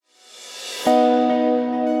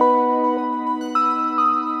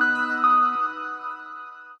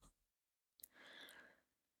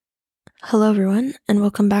Hello, everyone, and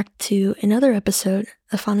welcome back to another episode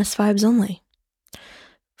of Honest Vibes Only.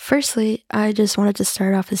 Firstly, I just wanted to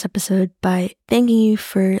start off this episode by thanking you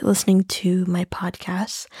for listening to my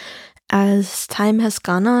podcast. As time has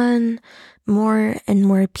gone on, more and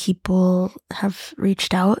more people have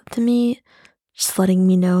reached out to me, just letting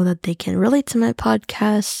me know that they can relate to my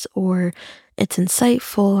podcast, or it's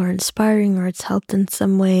insightful or inspiring, or it's helped in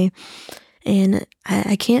some way. And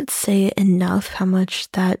I can't say enough how much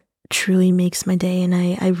that truly makes my day, and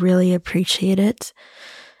I really appreciate it.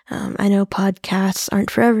 I know podcasts aren't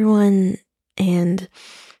for everyone, and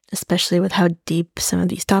especially with how deep some of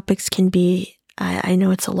these topics can be, I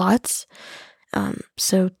know it's a lot.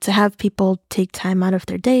 So to have people take time out of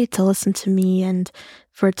their day to listen to me and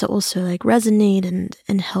for it to also resonate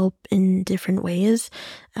and help in different ways,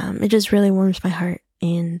 it just really warms my heart,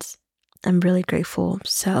 and I'm really grateful.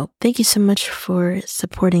 So thank you so much for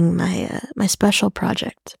supporting my special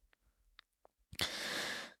project.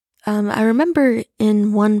 I remember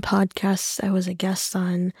in one podcast I was a guest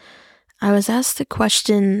on, I was asked a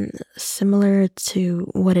question similar to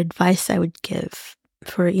what advice I would give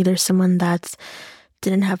for either someone that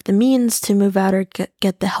didn't have the means to move out or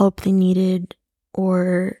get the help they needed,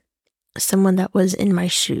 or someone that was in my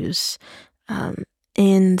shoes.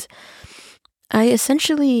 And I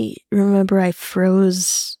essentially remember I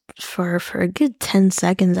froze for a good 10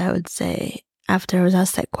 seconds, I would say, after I was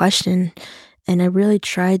asked that question. And I really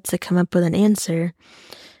tried to come up with an answer.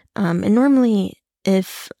 And normally,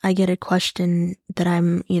 if I get a question that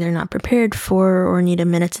I'm either not prepared for or need a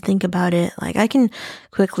minute to think about it, I can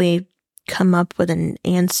quickly come up with an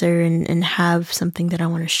answer and have something that I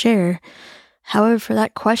want to share. However, for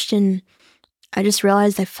that question, I just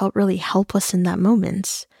realized I felt really helpless in that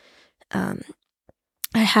moment. I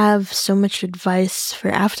have so much advice for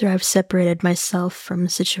after I've separated myself from the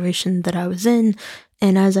situation that I was in,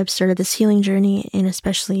 and as I've started this healing journey, and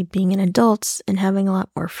especially being an adult and having a lot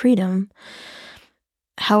more freedom.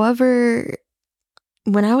 However,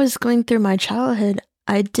 when I was going through my childhood,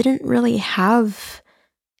 I didn't really have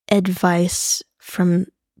advice from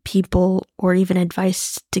people or even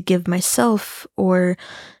advice to give myself or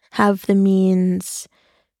have the means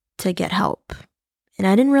to get help. And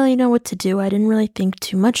I didn't really know what to do. I didn't really think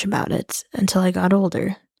too much about it until I got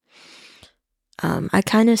older. I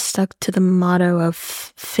kind of stuck to the motto of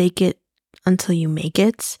fake it until you make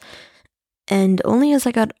it. And only as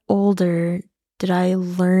I got older did I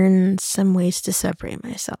learn some ways to separate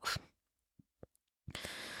myself.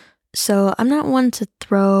 So I'm not one to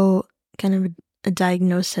throw kind of a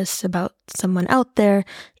diagnosis about someone out there,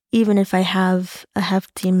 even if I have a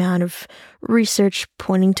hefty amount of research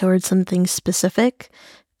pointing towards something specific.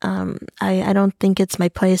 I don't think it's my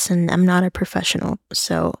place, and I'm not a professional,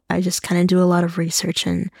 so I just kind of do a lot of research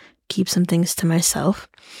and keep some things to myself.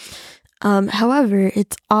 However,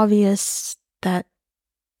 it's obvious that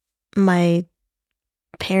my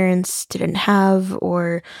parents didn't have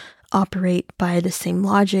or operate by the same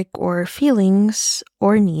logic or feelings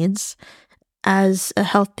or needs as a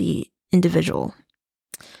healthy individual.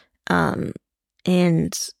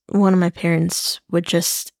 And one of my parents would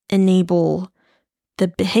just enable the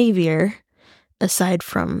behavior aside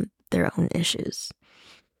from their own issues.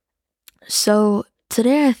 So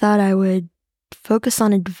today I thought I would focus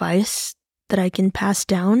on advice that I can pass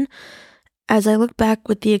down as I look back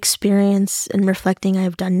with the experience and reflecting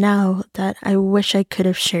I've done now that I wish I could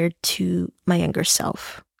have shared to my younger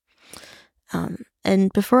self.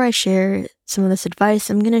 And before I share some of this advice,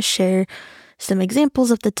 I'm going to share some examples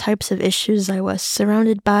of the types of issues I was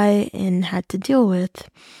surrounded by and had to deal with.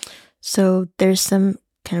 So there's some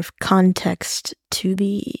kind of context to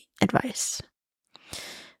the advice.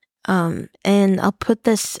 And I'll put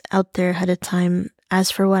this out there ahead of time. As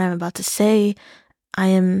for what I'm about to say, I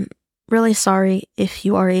am really sorry if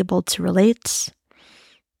you are able to relate.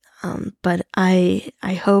 But I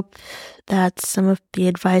hope that some of the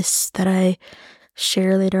advice that I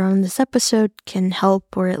share later on in this episode can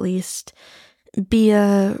help, or at least be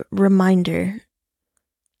a reminder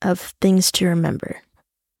of things to remember.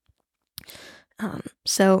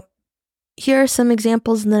 So here are some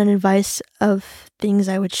examples and then advice of things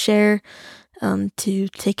I would share to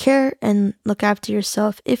take care and look after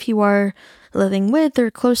yourself if you are living with or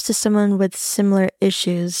close to someone with similar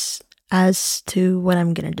issues as to what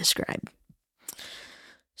I'm going to describe.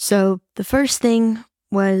 So the first thing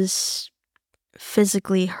was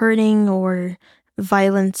physically hurting or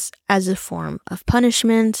violence as a form of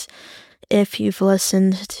punishment. If you've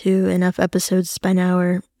listened to enough episodes by now,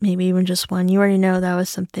 or maybe even just one, you already know that was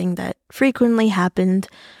something that frequently happened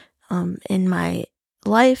in my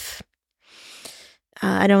life.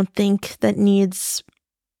 I don't think that needs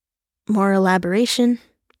more elaboration.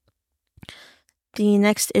 The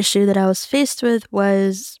next issue that I was faced with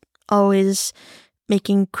was always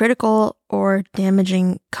making critical or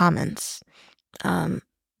damaging comments.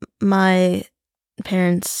 My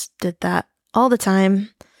parents did that all the time,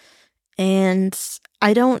 and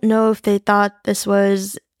I don't know if they thought this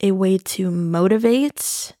was a way to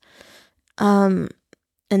motivate, and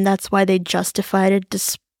that's why they justified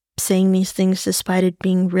it, saying these things despite it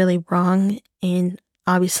being really wrong and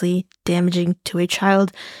obviously damaging to a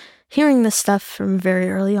child, hearing this stuff from very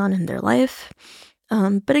early on in their life.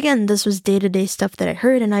 But again, this was day-to-day stuff that I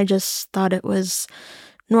heard, and I just thought it was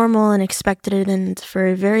normal and expected it, and for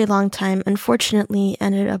a very long time, unfortunately,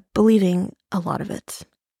 ended up believing a lot of it.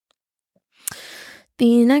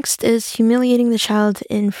 The next is humiliating the child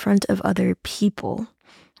in front of other people.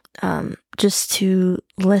 Just to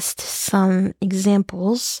list some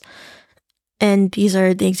examples, and these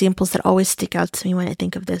are the examples that always stick out to me when I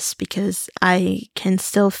think of this, because I can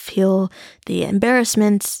still feel the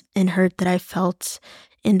embarrassment and hurt that I felt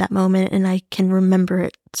in that moment, and I can remember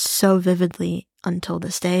it so vividly until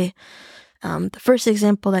this day. The first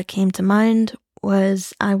example that came to mind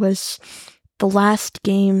was I was the last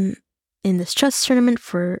game in this chess tournament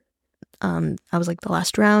I was like the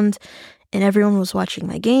last round, and everyone was watching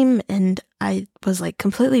my game, and I was like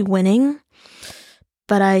completely winning,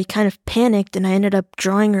 but I kind of panicked and I ended up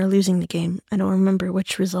drawing or losing the game. I don't remember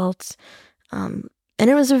which results. And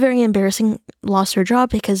it was a very embarrassing loss or draw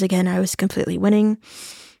because, again, I was completely winning.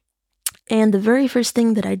 And the very first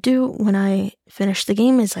thing that I do when I finish the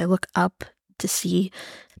game is I look up to see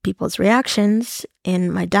people's reactions,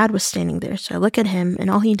 and my dad was standing there. So I look at him, and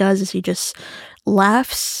all he does is he just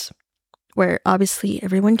laughs, where obviously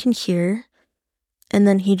everyone can hear, and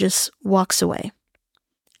then he just walks away.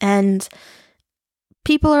 And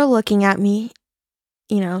people are looking at me,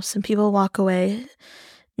 some people walk away.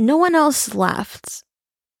 No one else laughed.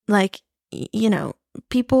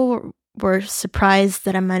 People were surprised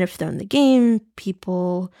that I might have thrown the game.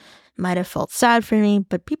 People might have felt sad for me,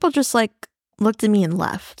 but people just looked at me and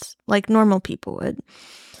left, like normal people would.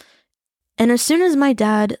 And as soon as my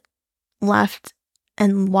dad laughed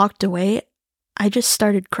and walked away, I just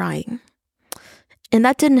started crying. And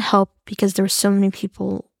that didn't help because there were so many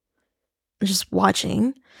people just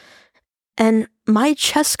watching. And my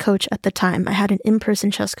chess coach at the time, I had an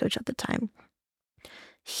in-person chess coach at the time,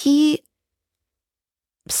 he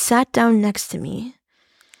sat down next to me.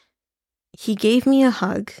 He gave me a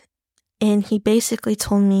hug, and he basically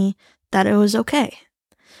told me that it was okay.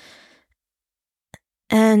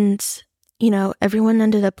 And, everyone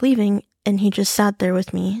ended up leaving, and he just sat there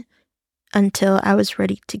with me until I was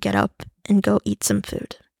ready to get up and go eat some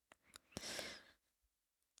food.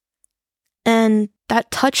 And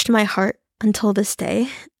that touched my heart until this day.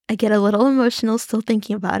 I get a little emotional still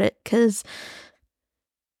thinking about it because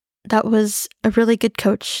that was a really good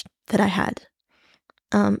coach that I had.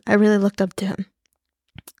 I really looked up to him.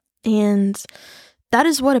 And that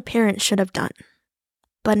is what a parent should have done.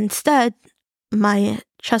 But instead, my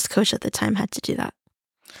chess coach at the time had to do that.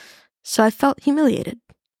 So I felt humiliated.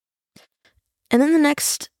 And then the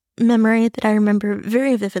next memory that I remember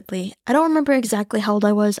very vividly, I don't remember exactly how old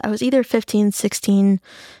I was. I was either 15, 16,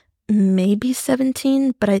 maybe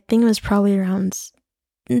 17, but I think it was probably around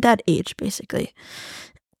that age, basically.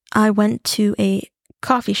 I went to a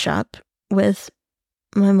coffee shop with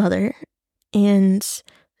my mother and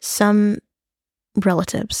some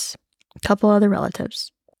relatives, a couple other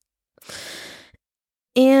relatives.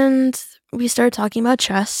 And we started talking about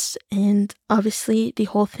chess, and obviously the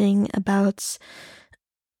whole thing about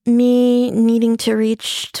me needing to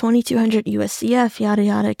reach 2200 USCF, yada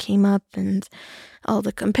yada, came up, and all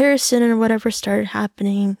the comparison and whatever started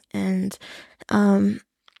happening, and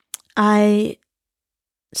I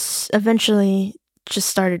eventually just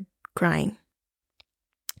started crying.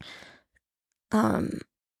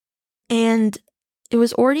 And it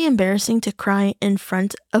was already embarrassing to cry in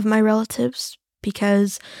front of my relatives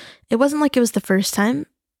because it wasn't like it was the first time,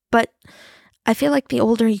 but I feel like the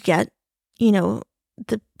older you get, the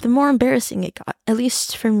more embarrassing it got, at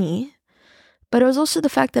least for me. But it was also the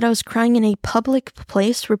fact that I was crying in a public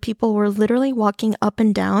place where people were literally walking up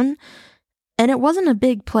and down, and it wasn't a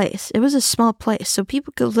big place. It was a small place, so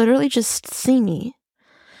people could literally just see me.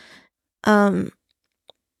 And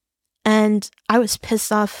I was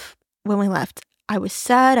pissed off when we left. I was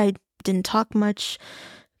sad. I didn't talk much.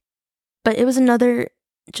 But it was another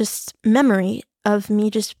just memory of me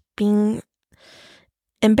just being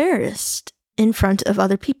embarrassed in front of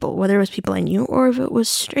other people, whether it was people I knew or if it was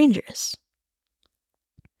strangers.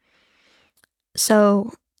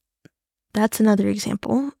 So that's another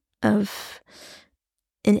example of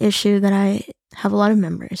an issue that I have a lot of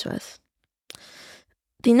memories with.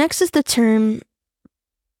 The next is the term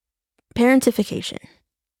parentification,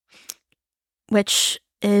 which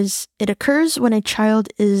is it occurs when a child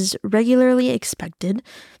is regularly expected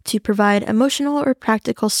to provide emotional or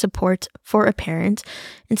practical support for a parent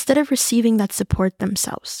instead of receiving that support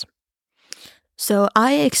themselves. So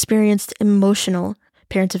I experienced emotional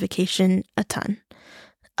parentification a ton.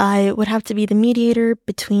 I would have to be the mediator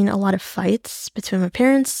between a lot of fights between my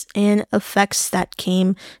parents and effects that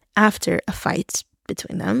came after a fight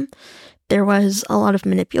between them. There was a lot of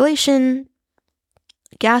manipulation,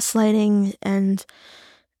 gaslighting, and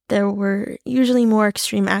there were usually more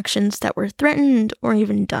extreme actions that were threatened or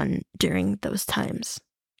even done during those times.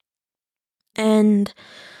 And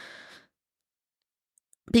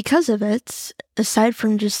because of it, aside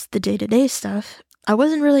from just the day-to-day stuff, I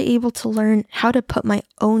wasn't really able to learn how to put my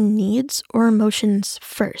own needs or emotions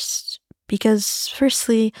first, because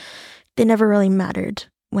firstly, they never really mattered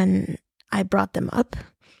when I brought them up.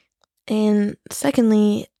 And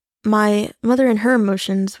secondly, my mother and her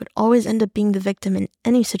emotions would always end up being the victim in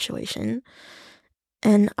any situation.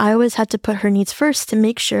 And I always had to put her needs first to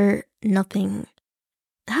make sure nothing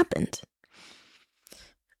happened.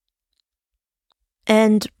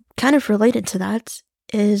 And kind of related to that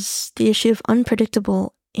is the issue of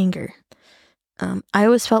unpredictable anger. I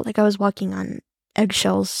always felt like I was walking on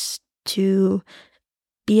eggshells to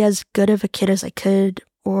be as good of a kid as I could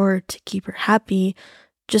or to keep her happy,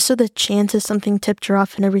 just so the chances something tipped her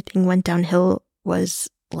off and everything went downhill was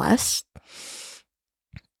less.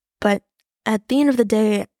 But at the end of the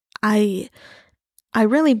day, I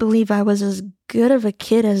really believe I was as good of a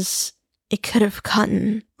kid as it could have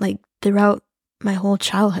gotten, like, throughout my whole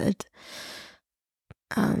childhood.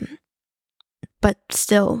 But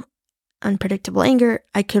still, unpredictable anger,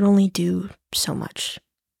 I could only do so much.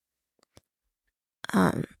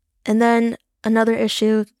 And then another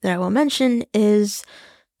issue that I will mention is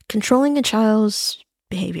controlling a child's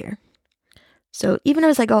behavior. So even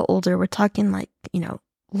as I got older, we're talking like,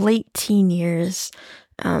 late teen years,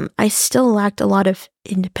 I still lacked a lot of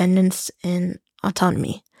independence and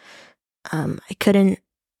autonomy. I couldn't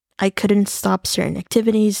stop certain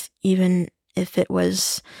activities, even if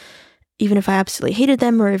I absolutely hated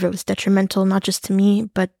them or if it was detrimental, not just to me,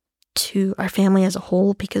 but to our family as a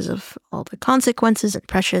whole because of all the consequences and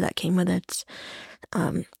pressure that came with it.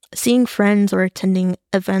 Seeing friends or attending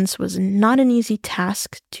events was not an easy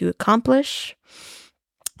task to accomplish.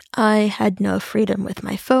 I had no freedom with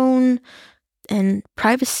my phone, and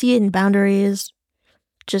privacy and boundaries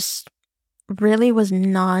just really was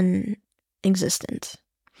non-existent.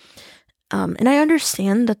 And I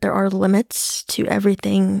understand that there are limits to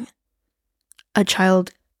everything a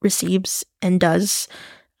child receives and does,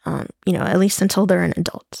 at least until they're an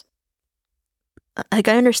adult. Like,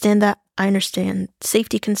 I understand that. I understand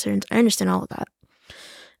safety concerns. I understand all of that.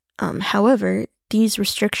 However, these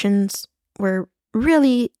restrictions were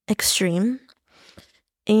really extreme,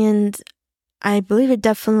 and I believe it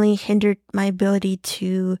definitely hindered my ability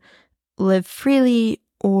to live freely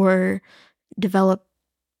or develop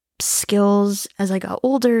skills as I got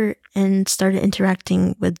older and started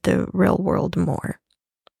interacting with the real world more.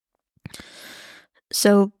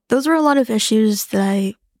 So those were a lot of issues that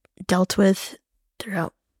I dealt with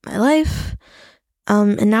throughout my life.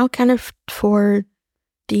 And now kind of for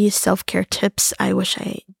the self-care tips I wish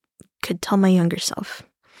I could tell my younger self.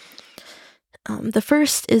 The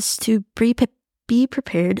first is to be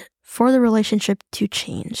prepared for the relationship to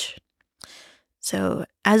change. So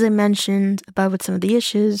as I mentioned above with some of the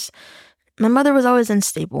issues, my mother was always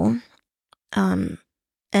unstable.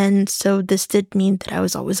 And so this did mean that I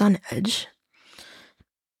was always on edge.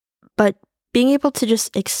 But being able to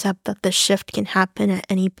just accept that the shift can happen at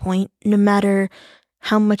any point, no matter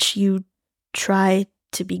how much you try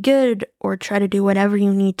to be good or try to do whatever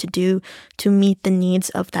you need to do to meet the needs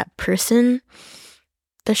of that person,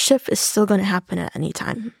 the shift is still going to happen at any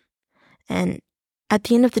time. And at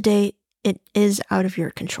the end of the day, it is out of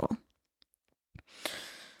your control.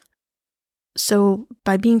 So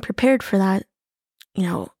by being prepared for that,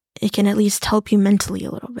 it can at least help you mentally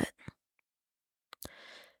a little bit.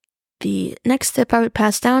 The next tip I would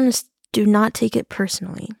pass down is do not take it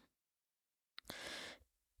personally.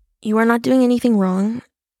 You are not doing anything wrong.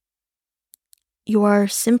 You are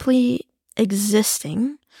simply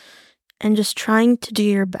existing and just trying to do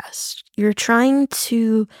your best. You're trying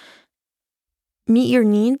to meet your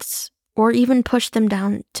needs or even push them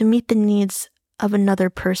down to meet the needs of another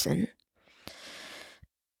person.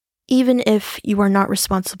 Even if you are not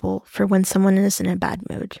responsible for when someone is in a bad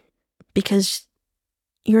mood, because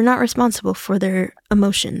you're not responsible for their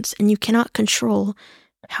emotions and you cannot control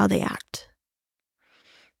how they act.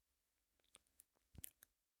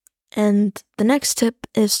 And the next tip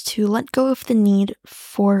is to let go of the need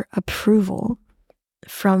for approval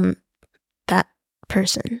from that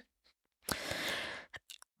person.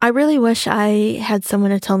 I really wish I had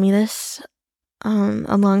someone to tell me this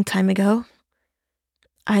a long time ago.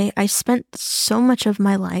 I spent so much of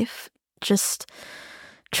my life just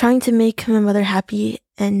trying to make my mother happy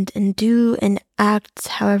and do and act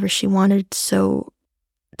however she wanted so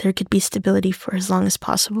there could be stability for as long as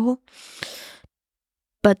possible.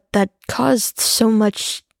 But that caused so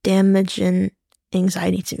much damage and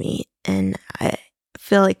anxiety to me, and I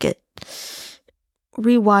feel like it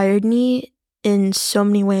rewired me in so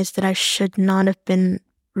many ways that I should not have been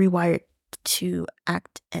rewired to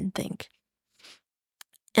act and think.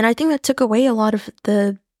 And I think that took away a lot of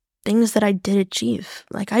the things that I did achieve.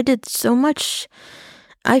 Like, I did so much.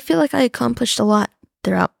 I feel like I accomplished a lot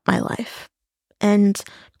throughout my life. And,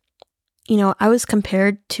 I was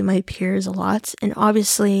compared to my peers a lot. And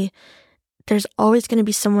obviously, there's always going to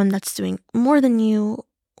be someone that's doing more than you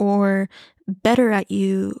or better at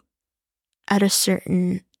you at a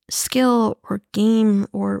certain skill or game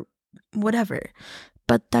or whatever.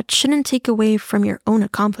 But that shouldn't take away from your own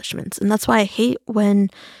accomplishments. And that's why I hate when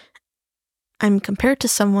I'm compared to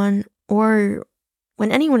someone or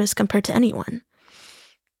when anyone is compared to anyone.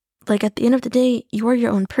 Like, at the end of the day, you are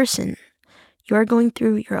your own person. You are going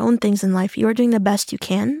through your own things in life. You are doing the best you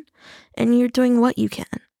can, and you're doing what you can.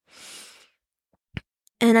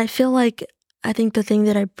 And I think the thing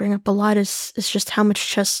that I bring up a lot is just how much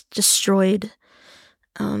chess destroyed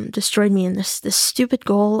me in this stupid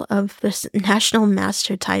goal of this national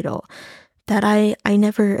master title that I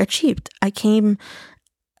never achieved. I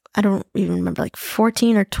don't even remember, like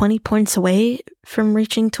 14 or 20 points away from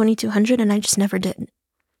reaching 2200, and I just never did.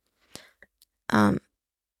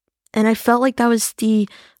 And I felt like that was the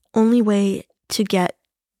only way to get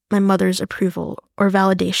my mother's approval or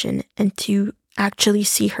validation and to actually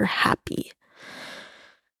see her happy.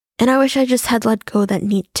 And I wish I just had let go that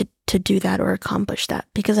need to do that or accomplish that,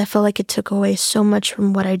 because I felt like it took away so much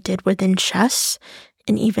from what I did within chess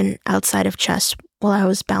and even outside of chess while I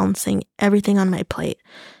was balancing everything on my plate,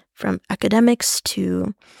 from academics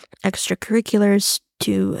to extracurriculars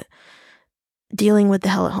to dealing with the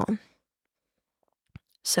hell at home.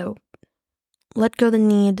 So let go the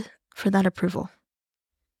need for that approval.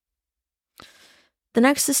 The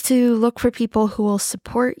next is to look for people who will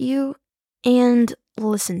support you and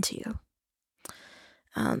listen to you.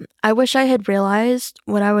 I wish I had realized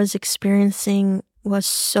what I was experiencing was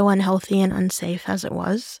so unhealthy and unsafe as it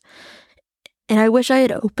was. And I wish I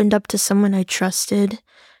had opened up to someone I trusted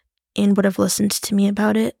and would have listened to me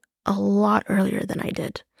about it a lot earlier than I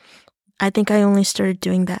did. I think I only started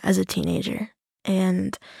doing that as a teenager,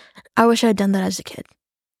 and I wish I had done that as a kid.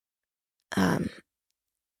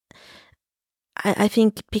 I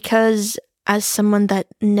think because as someone that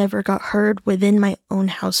never got heard within my own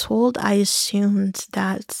household, I assumed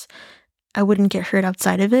that I wouldn't get hurt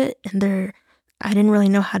outside of it, and I didn't really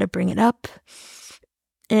know how to bring it up.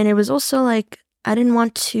 And it was also like I didn't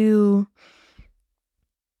want to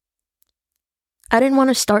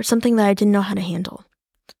start something that I didn't know how to handle.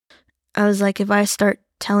 I was like, if I start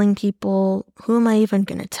telling people, who am I even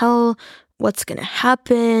going to tell? What's going to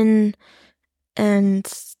happen?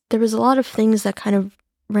 And there was a lot of things that kind of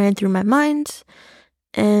ran through my mind.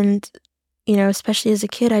 And, especially as a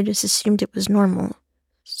kid, I just assumed it was normal.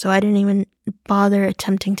 So I didn't even bother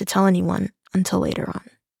attempting to tell anyone until later on.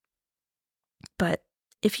 But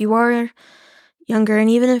if you are younger, and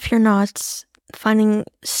even if you're not, finding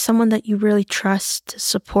someone that you really trust to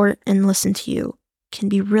support and listen to you can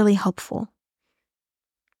be really helpful.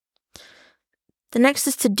 The next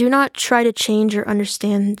is to do not try to change or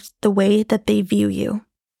understand the way that they view you.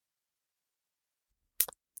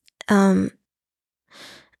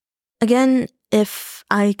 Again, if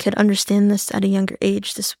I could understand this at a younger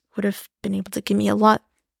age, this would have been able to give me a lot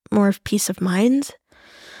more of peace of mind.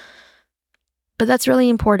 But that's really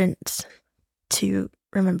important to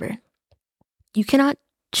remember. You cannot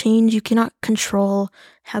change, you cannot control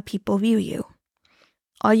how people view you.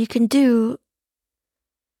 All you can do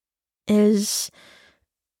is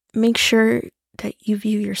make sure that you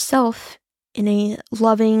view yourself in a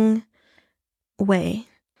loving way.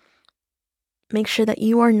 Make sure that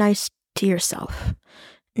you are nice to yourself.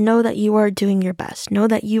 Know that you are doing your best. Know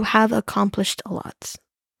that you have accomplished a lot.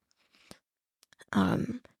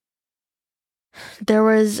 There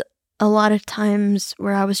was a lot of times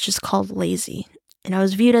where I was just called lazy, and I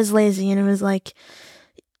was viewed as lazy, and it was like,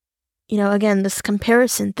 again, this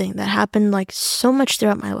comparison thing that happened like so much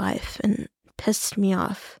throughout my life and pissed me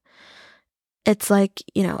off. It's like,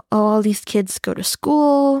 all these kids go to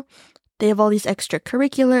school, they have all these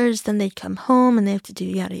extracurriculars, then they come home and they have to do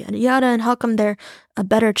yada, yada, yada, and how come they're a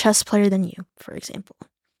better chess player than you, for example?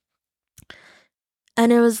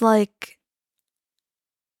 And it was like,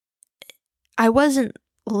 I wasn't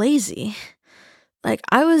lazy. Like,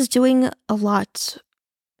 I was doing a lot,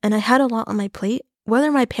 and I had a lot on my plate,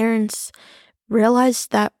 whether my parents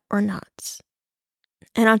realized that or not.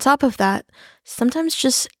 And on top of that, sometimes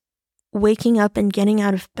just waking up and getting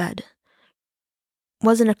out of bed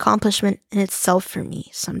was an accomplishment in itself for me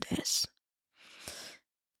some days.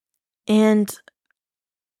 And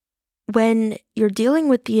when you're dealing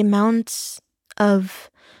with the amounts of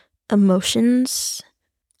emotions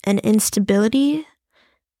and instability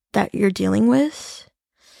that you're dealing with,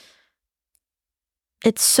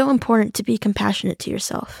 it's so important to be compassionate to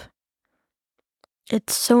yourself.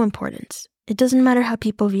 It's so important. It doesn't matter how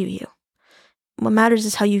people view you. What matters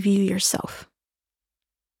is how you view yourself.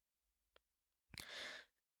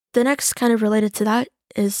 The next kind of related to that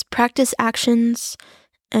is practice actions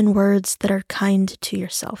and words that are kind to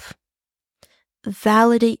yourself.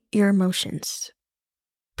 Validate your emotions,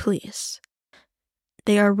 please.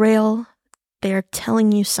 They are real. They are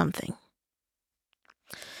telling you something.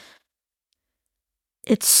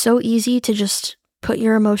 It's so easy to just put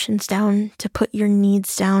your emotions down, to put your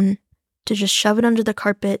needs down, to just shove it under the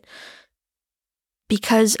carpet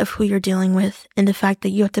because of who you're dealing with and the fact that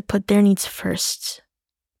you have to put their needs first.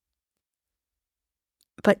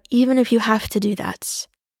 But even if you have to do that,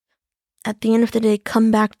 at the end of the day,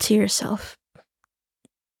 come back to yourself.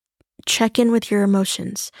 Check in with your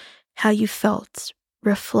emotions, how you felt,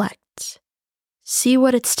 reflect, see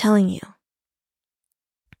what it's telling you.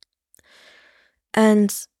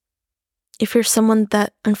 And if you're someone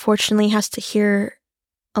that unfortunately has to hear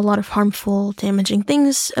a lot of harmful, damaging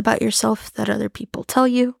things about yourself that other people tell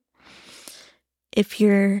you, if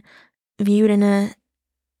you're viewed in a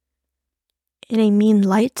mean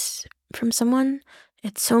light from someone,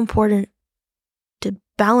 it's so important to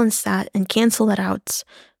balance that and cancel that out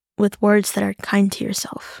with words that are kind to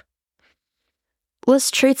yourself.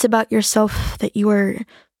 List traits about yourself that you are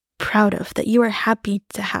proud of, that you are happy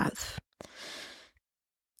to have.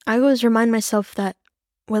 I always remind myself that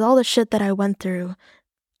with all the shit that I went through,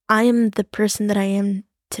 I am the person that I am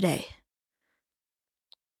today.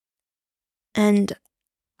 And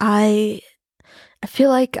I feel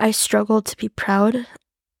like I struggle to be proud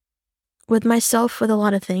with myself with a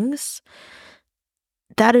lot of things.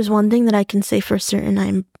 That is one thing that I can say for certain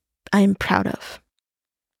I am proud of.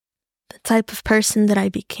 The type of person that I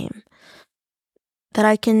became. That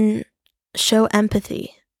I can show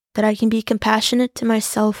empathy. That I can be compassionate to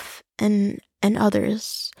myself and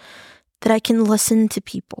others. That I can listen to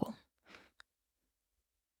people.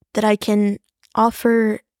 That I can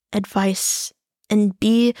offer advice and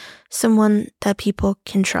be someone that people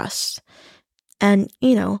can trust. And,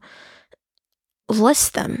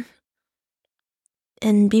 list them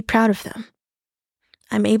and be proud of them.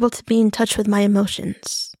 I'm able to be in touch with my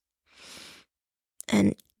emotions.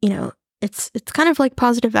 And, it's kind of like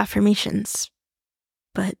positive affirmations,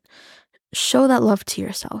 but show that love to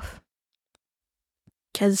yourself.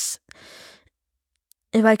 Because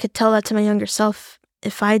if I could tell that to my younger self,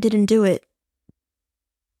 if I didn't do it,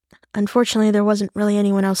 unfortunately, there wasn't really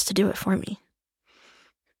anyone else to do it for me.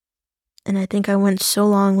 And I think I went so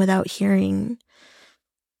long without hearing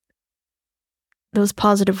those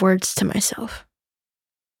positive words to myself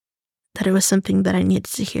that it was something that I needed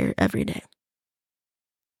to hear every day.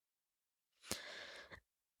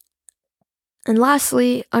 And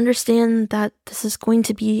lastly, understand that this is going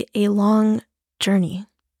to be a long journey.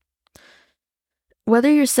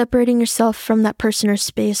 Whether you're separating yourself from that person or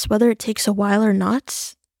space, whether it takes a while or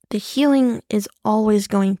not, the healing is always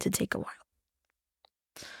going to take a while.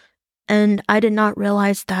 And I did not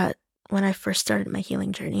realize that when I first started my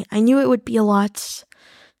healing journey. I knew it would be a lot.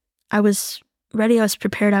 I was ready, I was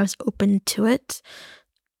prepared, I was open to it.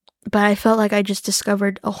 But I felt like I just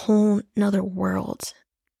discovered a whole nother world.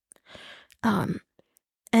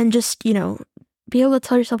 And just, be able to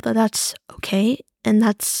tell yourself that that's okay and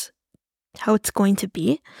that's how it's going to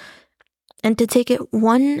be. And to take it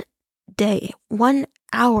one day, 1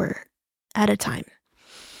 hour at a time.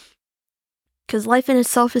 Because life in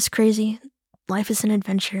itself is crazy. Life is an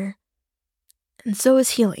adventure. And so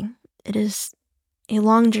is healing. It is a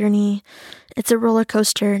long journey. It's a roller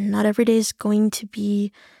coaster. Not every day is going to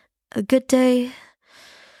be a good day.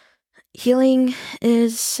 Healing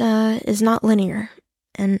is not linear,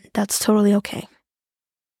 and that's totally okay.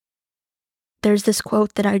 There's this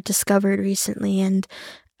quote that I discovered recently, and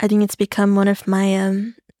I think it's become one of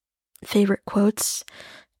my favorite quotes.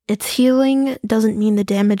 Its healing doesn't mean the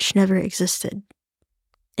damage never existed.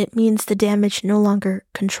 It means the damage no longer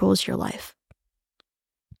controls your life.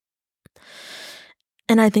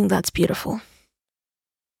 And I think that's beautiful.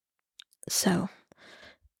 So,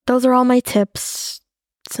 those are all my tips.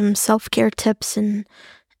 Some self-care tips and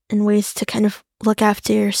ways to kind of look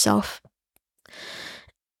after yourself.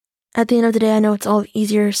 At the end of the day, I know it's all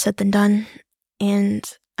easier said than done, and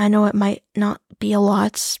I know it might not be a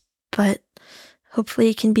lot, but hopefully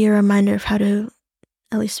it can be a reminder of how to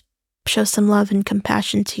at least show some love and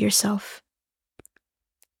compassion to yourself.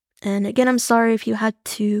 And again, I'm sorry if you had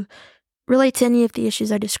to relate to any of the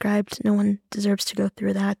issues I described. No one deserves to go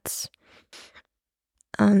through that.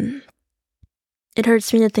 It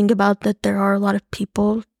hurts me to think about that there are a lot of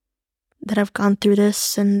people that have gone through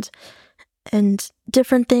this and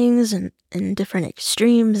different things and different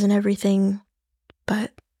extremes and everything.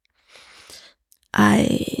 But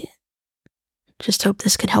I just hope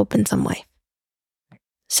this could help in some way.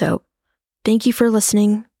 So, thank you for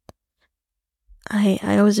listening.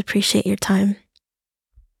 I always appreciate your time.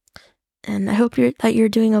 And I hope that you're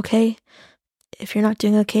doing okay. If you're not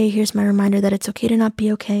doing okay, here's my reminder that it's okay to not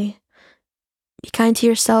be okay. Be kind to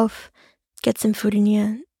yourself. Get some food in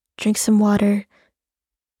you. Drink some water.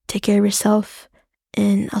 Take care of yourself.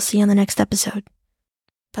 And I'll see you on the next episode.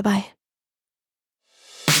 Bye-bye.